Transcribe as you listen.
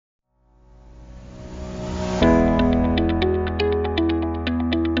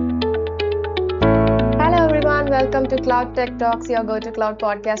welcome to Cloud Tech Talks, your go-to cloud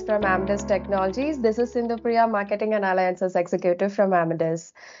podcast from Amadeus Technologies. This is Sindhupriya, Marketing and Alliances Executive from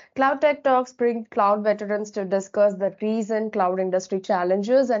Amadeus. Cloud Tech Talks bring cloud veterans to discuss the recent cloud industry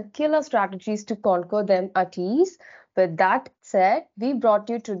challenges and killer strategies to conquer them at ease. With that said, we brought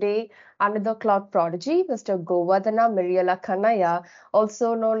you today another cloud prodigy, Mr. Govardhana Miriala Kannaya,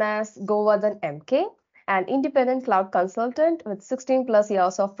 also known as Govardhan MK, an independent cloud consultant with 16 plus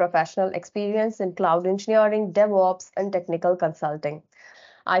years of professional experience in cloud engineering, DevOps, and technical consulting.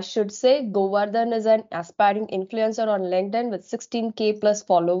 I should say Govardhan is an aspiring influencer on LinkedIn with 16K plus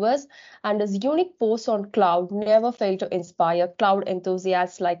followers, and his unique posts on cloud never fail to inspire cloud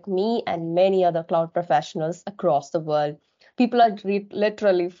enthusiasts like me and many other cloud professionals across the world. People are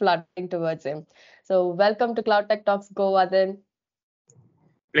literally flooding towards him. So, welcome to Cloud Tech Talks, Govardhan.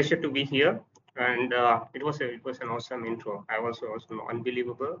 Pleasure to be here, and it was an awesome intro. I was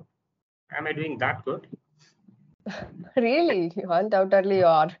unbelievable. Am I doing that good? Really? You undoubtedly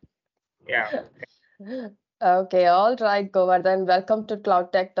are. Yeah. Okay, all right, Govardhan. Welcome to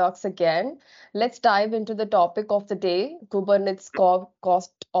Cloud Tech Talks again. Let's dive into the topic of the day, Kubernetes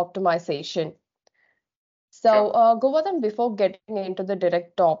cost optimization. So, Sure. Govardhan, before getting into the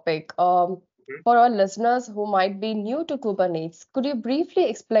direct topic, Mhm. for our listeners who might be new to Kubernetes, could you briefly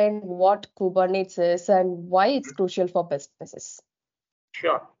explain what Kubernetes is and why it's crucial for businesses?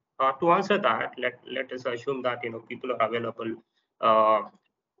 Sure. To answer that, let us assume that people are available uh,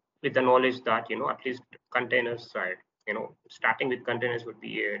 with the knowledge that at least containers side. Starting with containers would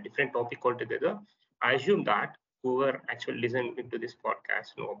be a different topic altogether. I assume that whoever actually listening to this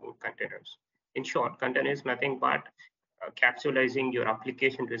podcast know about containers. In short, container is nothing but capsulizing your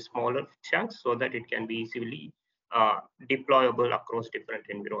application to smaller chunks so that it can be easily deployable across different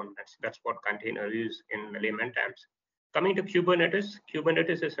environments. That's what container is in layman terms. Coming to Kubernetes,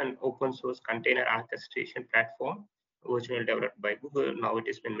 Kubernetes is an open source container orchestration platform originally developed by Google. Now it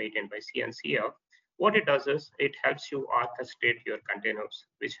has been maintained by CNCF. What it does is it helps you orchestrate your containers,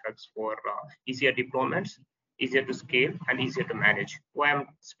 which helps for easier deployments, easier to scale, and easier to manage. Why I'm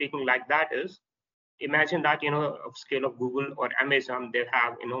speaking like that is imagine that of scale of Google or Amazon, they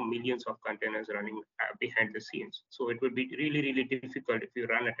have millions of containers running behind the scenes. So it would be really difficult if you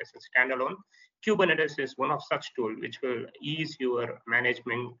run it as a standalone. Kubernetes is one of such tool which will ease your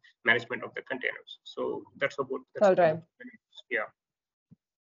management of the containers. So that's All about right. Kubernetes. Yeah.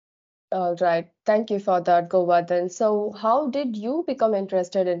 All right. Thank you for that, Govardhan. So, how did you become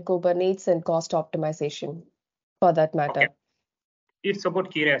interested in Kubernetes and cost optimization for that Okay. matter? It's about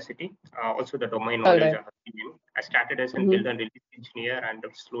curiosity, also the domain All knowledge I right. have given. I started as a build Mm-hmm. and release engineer and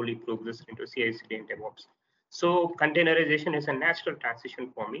have slowly progressed into CI/CD and DevOps. So containerization is a natural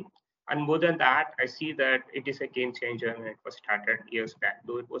transition for me. And more than that, I see that it is a game changer when it was started years back.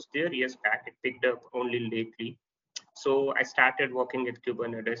 Though it was there years back, it picked up only lately. So I started working with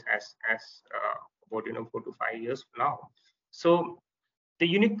Kubernetes as about 4 to 5 years now. So the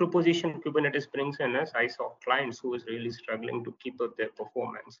unique proposition Kubernetes brings in is I saw clients who was really struggling to keep up their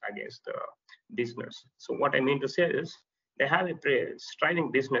performance against the business. So what I mean to say is they have a striving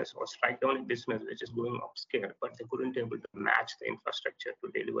business or strike down a business which is going upscale, but they couldn't able to match the infrastructure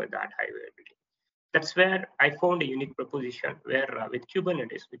to deliver that high availability. That's where I found a unique proposition where with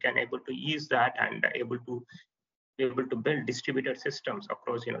Kubernetes we can able to ease that and able to build distributed systems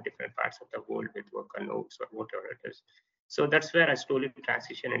across different parts of the world with worker nodes or whatever it is. So that's where I slowly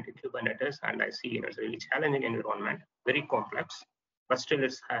transition into Kubernetes, and I see it's a really challenging environment, very complex, but still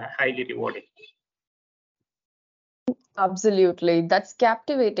it's highly rewarding. Absolutely. That's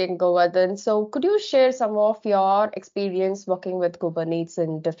captivating, Govardhan. So, could you share some of your experience working with Kubernetes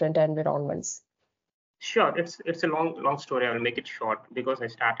in different environments? Sure, it's a long story. I will make it short because I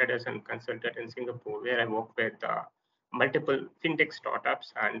started as a consultant in Singapore, where I work with multiple fintech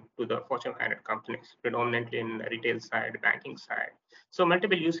startups and to the Fortune 500 companies, predominantly in the retail side, banking side. So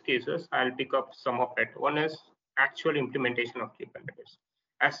multiple use cases. I'll pick up some of it. One is actual implementation of Kubernetes.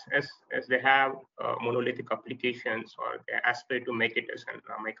 As they have monolithic applications or they aspire to make it as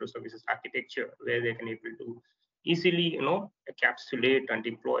a microservices architecture where they can able to easily encapsulate and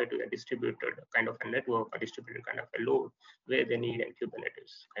deploy to a distributed kind of a network, a distributed kind of a load where they need a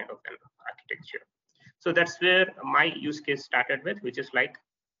Kubernetes kind of an architecture. So that's where my use case started with, which is like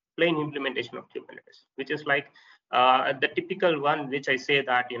plain implementation of Kubernetes, which is like the typical one which I say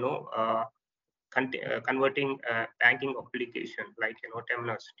that converting banking application like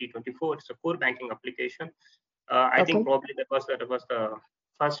Temenos T24. It's a core banking application. I think Okay. probably that was the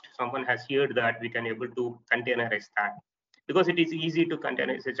first someone has heard that we can able to containerize that, because it is easy to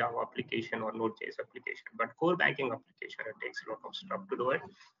containerize a Java application or Node.js application, but core banking application, it takes a lot of stuff to do it.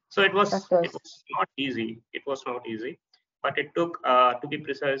 So it Of was course. not easy. It was not easy, but it took, to be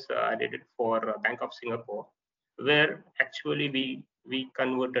precise, I did it for Bank of Singapore, where actually we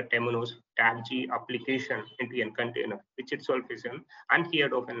converted Temenos TabG application into a container, which itself is an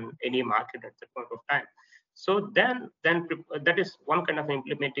unheard of in any market at that point of time. So then that is one kind of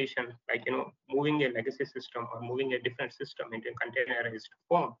implementation, like moving a legacy system or moving a different system into a containerized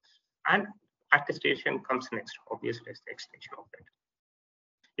form, and orchestration comes next. Obviously, as the extension of it.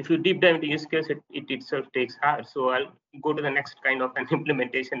 If you deep dive into use case, it itself takes hours. So I'll go to the next kind of an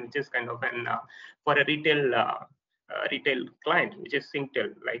implementation, which is kind of an for a retail client, which is Singtel.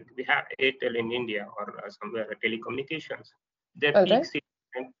 Like we have Airtel in India or somewhere telecommunications. Their All right.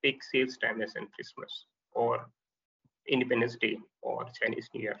 peak sales time is in Christmas or Independence Day or Chinese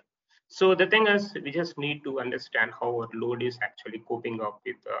New Year. So the thing is, we just need to understand how our load is actually coping up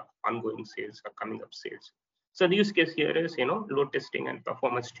with ongoing sales or coming up sales. So the use case here is, load testing and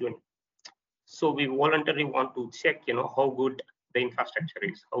performance tuning. So we voluntarily want to check, how good the infrastructure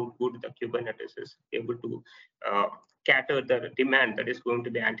is, how good the Kubernetes is able to uh, cater the demand that is going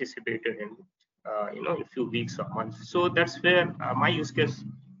to be anticipated in, a few weeks or months. So that's where my use case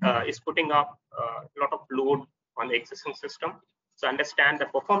is putting up a lot of load on the existing system. So understand the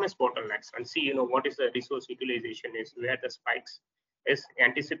performance bottlenecks and see, what is the resource utilization is, where the spikes is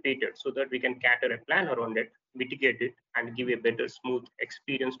anticipated, so that we can cater a plan around it, mitigate it, and give a better, smooth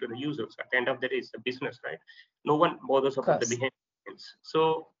experience to the users. At the end of the day, it's a business, right? No one bothers Of about the course. behavior.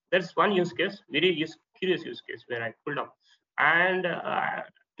 So there's one use case, very curious use case, where I pulled up, and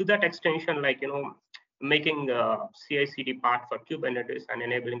to that extension, like making CI/CD part for Kubernetes and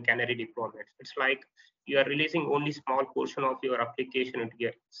enabling canary deployments. It's like you are releasing only small portion of your application into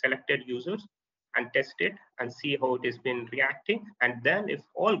your selected users and test it and see how it has been reacting. And then if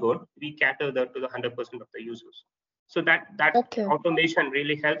all good, we cater that to the 100% of the users. So that Okay. automation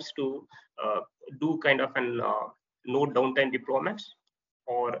really helps to do kind of an node downtime deployments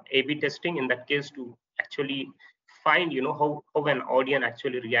or A/B testing in that case to actually find how an audience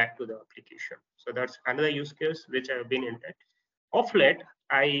actually react to the application. So that's another use case which I've been in that. Of late,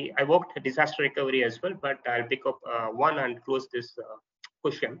 I worked disaster recovery as well, but I'll pick up one and close this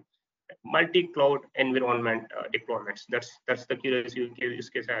question. Multi-cloud environment deployments. That's the curious use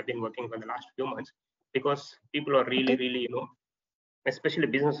case I've been working for the last few months, because people are really, Okay. really, especially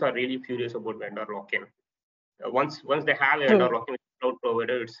business are really furious about vendor lock-in. Once they have a vendor True. lock-in with cloud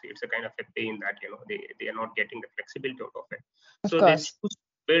provider, it's a kind of a pain that they are not getting the flexibility out of it. Of So they choose course. to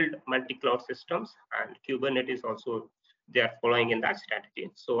build multi-cloud systems, and Kubernetes also they are following in that strategy.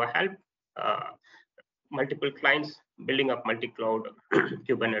 So I help uh, multiple clients building up multi-cloud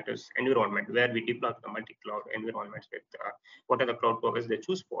Kubernetes environment, where we deploy the multi-cloud environments with what are the cloud providers they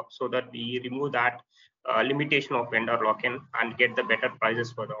choose for, so that we remove that limitation of vendor lock-in and get the better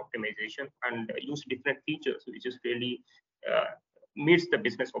prices for the optimization, and use different features, which is really uh, meets the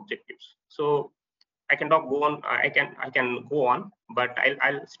business objectives. So I can talk go on. I can go on, but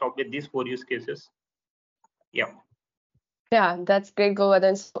I'll stop with these four use cases. Yeah. Yeah, that's great,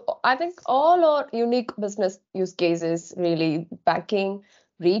 Govardhan. So I think all our unique business use cases, really banking,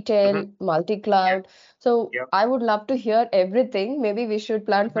 Mm-hmm. retail, Yeah. multi-cloud. So Yeah. I would love to hear everything. Maybe we should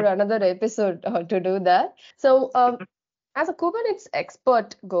plan for another episode to do that. So as a Kubernetes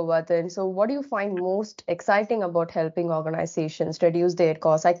expert, Govardhan, so what do you find most exciting about helping organizations reduce their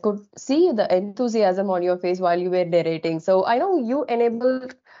costs? I could see the enthusiasm on your face while you were narrating. So I know you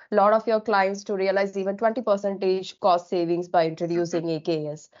enabled a lot of your clients to realize even 20% cost savings by introducing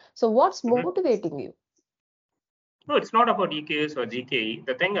AKS. So what's Mm-hmm. motivating you? No, it's not about EKS or GKE.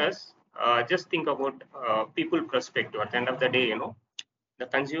 The thing is, just think about people perspective. At the end of the day, the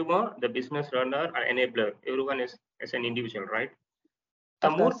consumer, the business runner, or enabler, everyone is an individual, right? The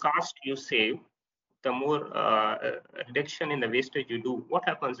Of more course. cost you save, the more reduction in the wastage you do. What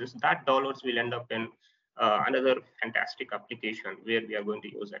happens is that dollars will end up in another fantastic application where we are going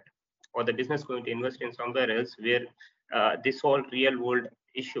to use it, or the business going to invest in somewhere else where they solve real world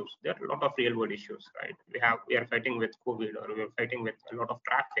issues. There are a lot of real world issues, right? We are fighting with COVID, or we are fighting with a lot of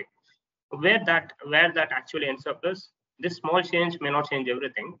traffic. Where that actually ends up is, this small change may not change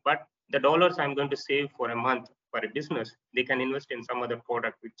everything, but the dollars I'm going to save for a month for a business, they can invest in some other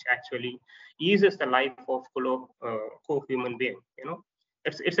product which actually eases the life of co-human being.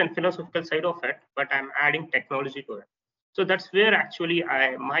 It's a philosophical side of it, but I'm adding technology to it. So that's where actually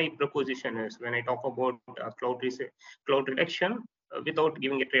my proposition is when I talk about cloud reduction without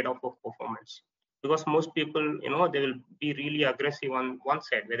giving a trade-off of performance. Because most people, they will be really aggressive on one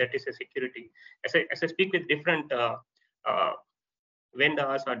side, whether it is a security. As I speak with different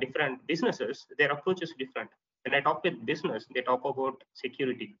vendors or different businesses, their approach is different. When I talk with business, they talk about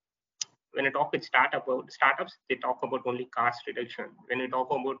security. When I talk with startups, they talk about only cost reduction. When I talk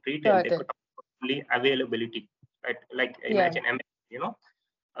about retail, they Got could it. talk about only availability. Right? Like Yeah, imagine,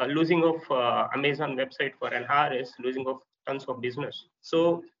 losing of Amazon website for an hour is losing of tons of business.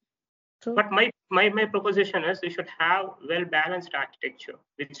 So, true. but my proposition is you should have well balanced architecture,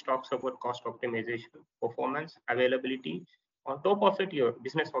 which talks about cost optimization, performance, availability. On top of it, your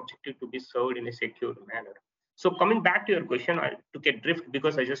business objective to be served in a secure manner. So coming back to your question, I took a drift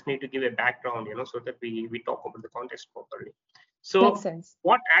because I just need to give a background, so that we talk about the context properly. Makes So sense.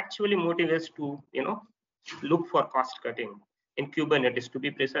 what actually motivates to look for cost cutting in Kubernetes, to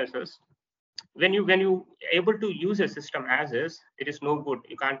be precise, is when you able to use a system as is, it is no good.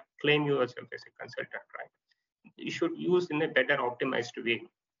 You can't claim yourself as a consultant, right? You should use in a better optimized way.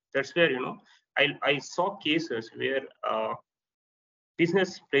 That's where I saw cases where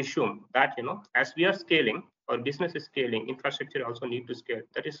business presume that as we are scaling, or business is scaling, infrastructure also need to scale.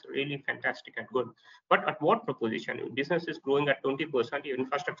 That is really fantastic and good, but at what proposition? If business is growing at 20%, your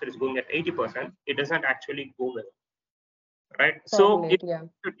infrastructure is going at 80%, it doesn't actually go well, right? So Formulate, yeah.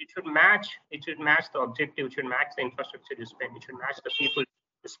 it should match the objective, it should match the infrastructure you spend, it should match the people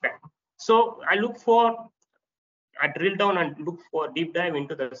you spend. So I drill down and look for deep dive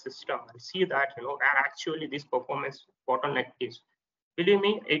into the system and see that where actually this performance bottleneck is. Believe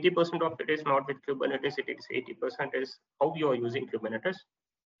me, 80% of it is not with Kubernetes. It is 80% is how you are using Kubernetes,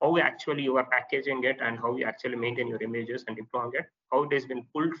 how actually you are packaging it, and how you actually maintain your images and deploying it, how it has been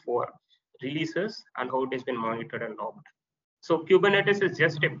pulled for releases, and how it has been monitored and logged. So Kubernetes is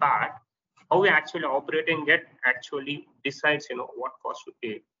just a part. How we actually operating it actually decides, what cost to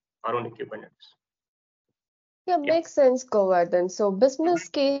pay around the Kubernetes. Yeah, Yeah. makes sense, Govardhan. So business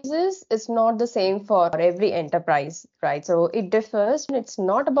cases is not the same for every enterprise, right? So it differs. It's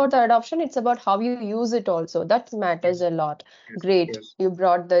not about the adoption, it's about how you use it also. That matters Yes. a lot. Yes. Great. Yes. You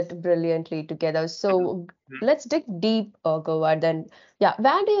brought that brilliantly together. So Mhm. let's dig deep, Govardhan. Yeah,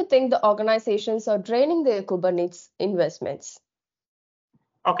 where do you think the organizations are draining their Kubernetes investments?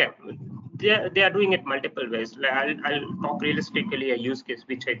 Okay, they are doing it multiple ways. Like, I'll talk realistically a use case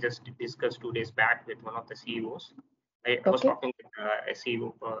which I just discussed 2 days back with one of the CEOs. I was Okay. talking with a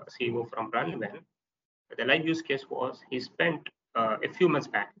CEO from Runwell. The live use case was he spent a few months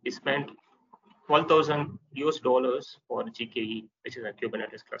back. He spent 12,000 US dollars for GKE, which is a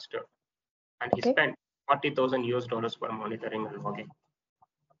Kubernetes cluster, and he Okay. spent 40,000 US dollars for monitoring and logging.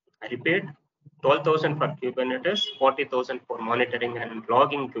 I repeat, 12,000 for Kubernetes, 40,000 for monitoring and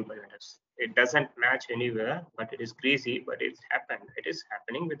logging Kubernetes. It doesn't match anywhere, but it is crazy, but it's happened. It is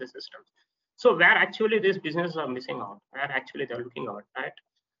happening with the systems. So where actually these businesses are missing out, where actually they're looking out, right?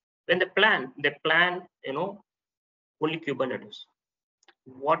 When they plan, only Kubernetes.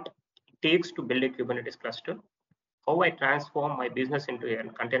 What it takes to build a Kubernetes cluster, how I transform my business into a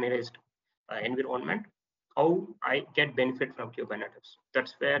containerized environment, how I get benefit from Kubernetes.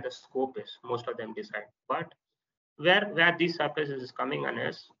 That's where the scope is. Most of them decide. But where these surprises is coming on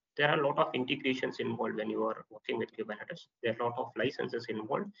is there are a lot of integrations involved when you are working with Kubernetes. There are a lot of licenses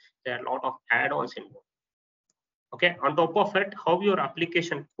involved. There are a lot of add-ons involved. Okay. On top of it, how your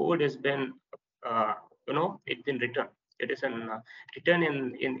application code has been, it's been written. It is written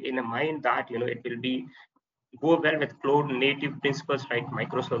in a mind that it will be go well with cloud native principles like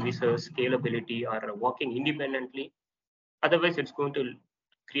microservices, scalability, or working independently. Otherwise, it's going to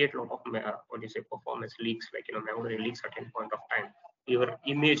create a lot of performance leaks, like memory leaks at any point of time. Your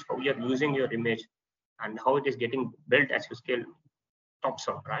image, how you're using your image, and how it is getting built as you scale tops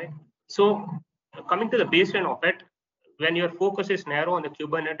up, right? So coming to the baseline of it, when your focus is narrow on the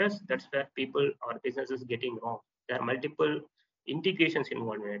Kubernetes, that's where people or businesses getting wrong. There are multiple integrations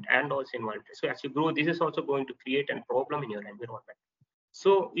involved in it and also involved. So as you grow, this is also going to create a problem in your environment.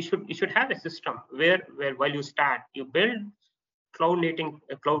 So you should have a system where while you start, you build cloud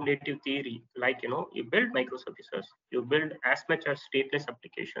native theory, like you build microservices, you build as much as stateless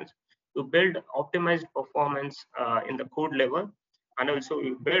applications, you build optimized performance in the code level, and also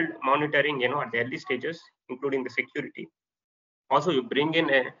you build monitoring at the early stages, including the security. Also you bring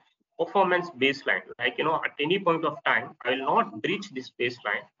in a performance baseline, like at any point of time I will not breach this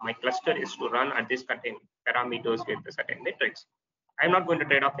baseline. My cluster is to run at this certain parameters with the certain metrics. I'm not going to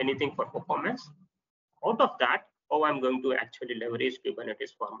trade off anything for performance. Out of that, how I'm going to actually leverage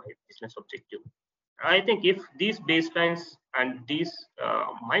Kubernetes for my business objective. I think if these baselines and these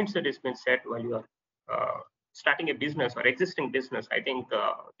mindset has been set while you are starting a business or existing business, I think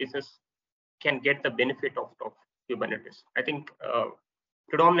business can get the benefit of Kubernetes. I think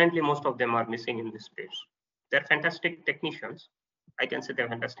predominantly most of them are missing in this space. they're fantastic technicians. I can say they're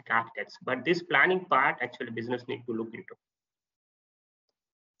fantastic architects, but this planning part actually business need to look into.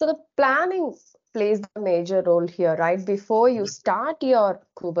 So the planning plays a major role here, right? Before you start your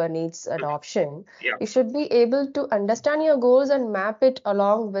Kubernetes adoption, Yeah. you should be able to understand your goals and map it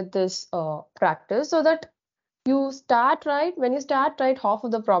along with this practice so that you start right. When you start right, half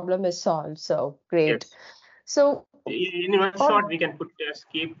of the problem is solved. So great. Yes. So In one on short, we can put just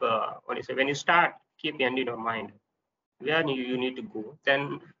keep what you say when you start, keep the end in your mind where you need to go.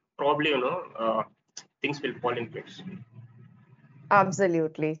 Then probably things will fall in place.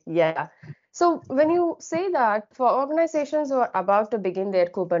 Absolutely, yeah. So when you say that for organizations who are about to begin their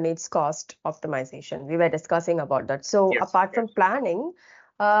Kubernetes cost optimization, we were discussing about that. So Yes. apart Yes. from planning,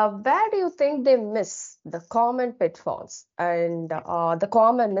 where do you think they miss the common pitfalls and the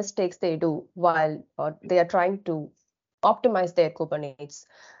common mistakes they do while they are trying to optimize their Kubernetes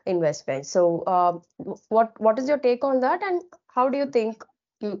investment? So what is your take on that, and how do you think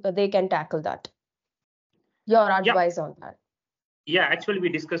they can tackle that? Your Yeah. advice on that? Yeah, actually, we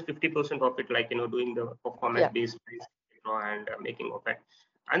discussed 50% of it, like doing the Yeah. performance-based pricing, and making of it.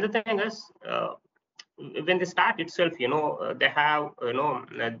 And the thing is, when they start itself, they have,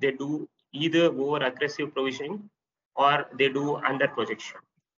 they do either over aggressive provisioning or they do under projection,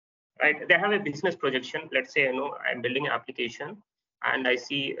 right? They have a business projection. Let's say, I'm building an application and I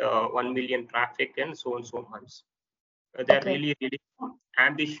see 1 million traffic and so on so months. They're Okay. really, really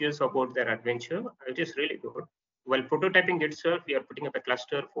ambitious about their adventure. It is really good. While prototyping itself, you're putting up a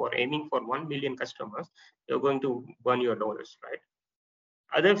cluster for aiming for 1 million customers, you're going to burn your dollars, right?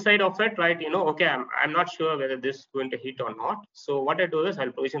 Other side of it, right, okay, I'm not sure whether this is going to hit or not. So what I do is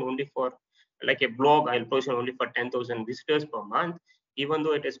I'll provision only for, like a blog, I'll provision only for 10,000 visitors per month. Even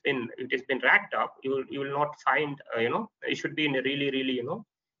though it has been racked up, you will not find, it should be in a really, really,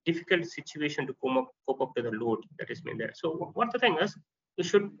 difficult situation to cope up to the load that is been there. So what the thing is, you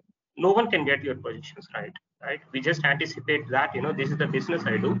should, no one can get your projections right, right? We just anticipate that, this is the business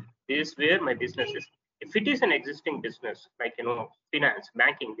I do, this is where my business is. If it is an existing business, like, finance,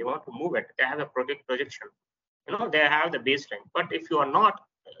 banking, they want to move it, they have a projection, they have the baseline. But if you are not,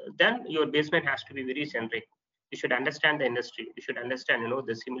 then your baseline has to be very generic. You should understand the industry, you should understand,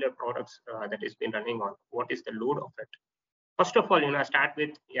 the similar products that is been running on, what is the load of it. First of all, start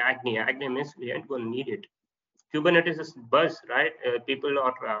with Agni means we ain't going to need it. Kubernetes is buzz, right? People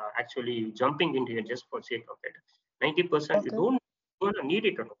are actually jumping into it just for sake of it. 90% you Okay. don't need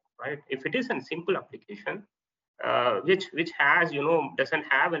it at all, right? If it is a simple application, which has, doesn't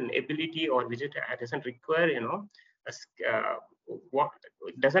have an ability, or which it doesn't require, what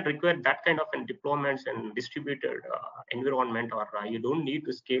doesn't require that kind of an deployments and distributed environment, or you don't need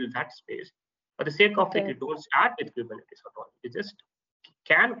to scale that space. For the sake of it, you Correct. don't start with Kubernetes at all. You just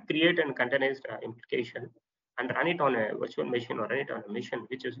can create a containerized implication and run it on a virtual machine or run it on a machine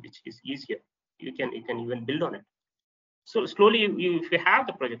which is easier. You can even build on it. So slowly, if you have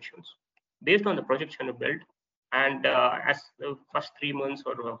the projections, based on the projection you build, and as the first 3 months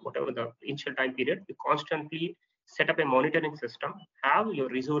or whatever the initial time period, you constantly set up a monitoring system, have your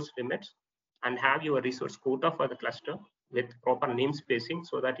resource limits, and have your resource quota for the cluster with proper name spacing,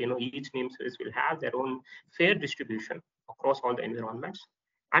 so that each namespace will have their own fair distribution across all the environments.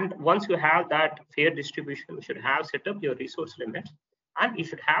 And once you have that fair distribution, you should have set up your resource limits, and you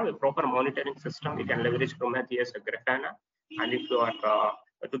should have a proper monitoring system. You can leverage Prometheus or Grafana, and if you are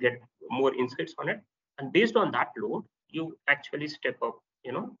to get more insights on it, and based on that load, you actually step up.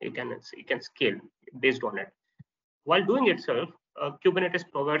 You can scale based on it. While doing itself, Kubernetes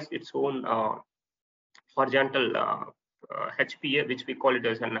provides its own horizontal HPA, which we call it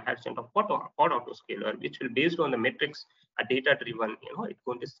as an horizontal pod autoscaler, which will, based on the metrics, a data driven, it's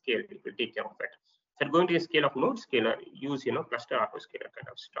going to scale, it will take care of it. If you're going to a scale of node scaler, use, cluster autoscaler kind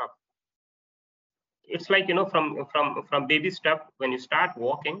of stuff. It's like, from baby step, when you start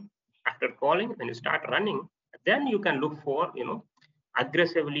walking, after crawling, when you start running, then you can look for,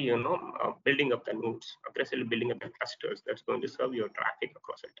 aggressively, building up the nodes, aggressively building up the clusters that's going to serve your traffic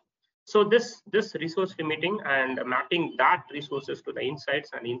across it. So this resource limiting and mapping that resources to the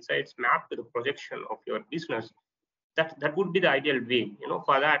insights, and insights map to the projection of your business, that would be the ideal way.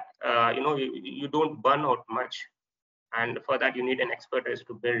 For that, you don't burn out much, and for that you need an expertise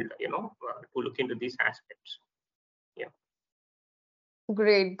to build, to look into these aspects. Yeah.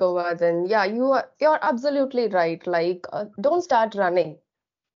 Great, Govardhan. Yeah, you're absolutely right. Like, don't start running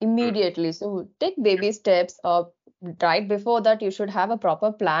Mm. immediately. So take baby steps. Right before that, you should have a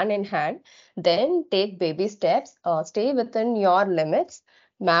proper plan in hand. Then take baby steps. Stay within your limits.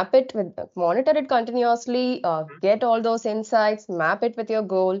 Map it with, monitor it continuously. Get all those insights. Map it with your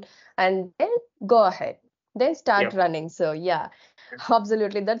goal, and then go ahead. then start Yeah. running. So yeah,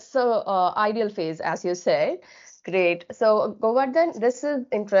 absolutely. That's the ideal phase, as you said. Great. So Govardhan, this is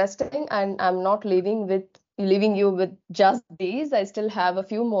interesting, and I'm not leaving you with just these. I still have a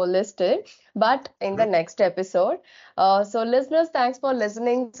few more listed, but in the Mhm. next episode. So listeners, thanks for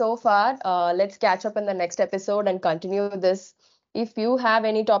listening so far. Let's catch up in the next episode and continue this. If you have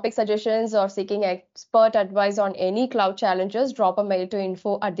any topic suggestions or seeking expert advice on any cloud challenges, drop a mail to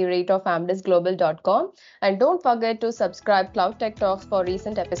info@amdisglobal.com. And don't forget to subscribe Cloud Tech Talks for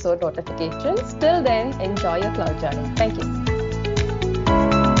recent episode notifications. Till then, enjoy your cloud journey. Thank you.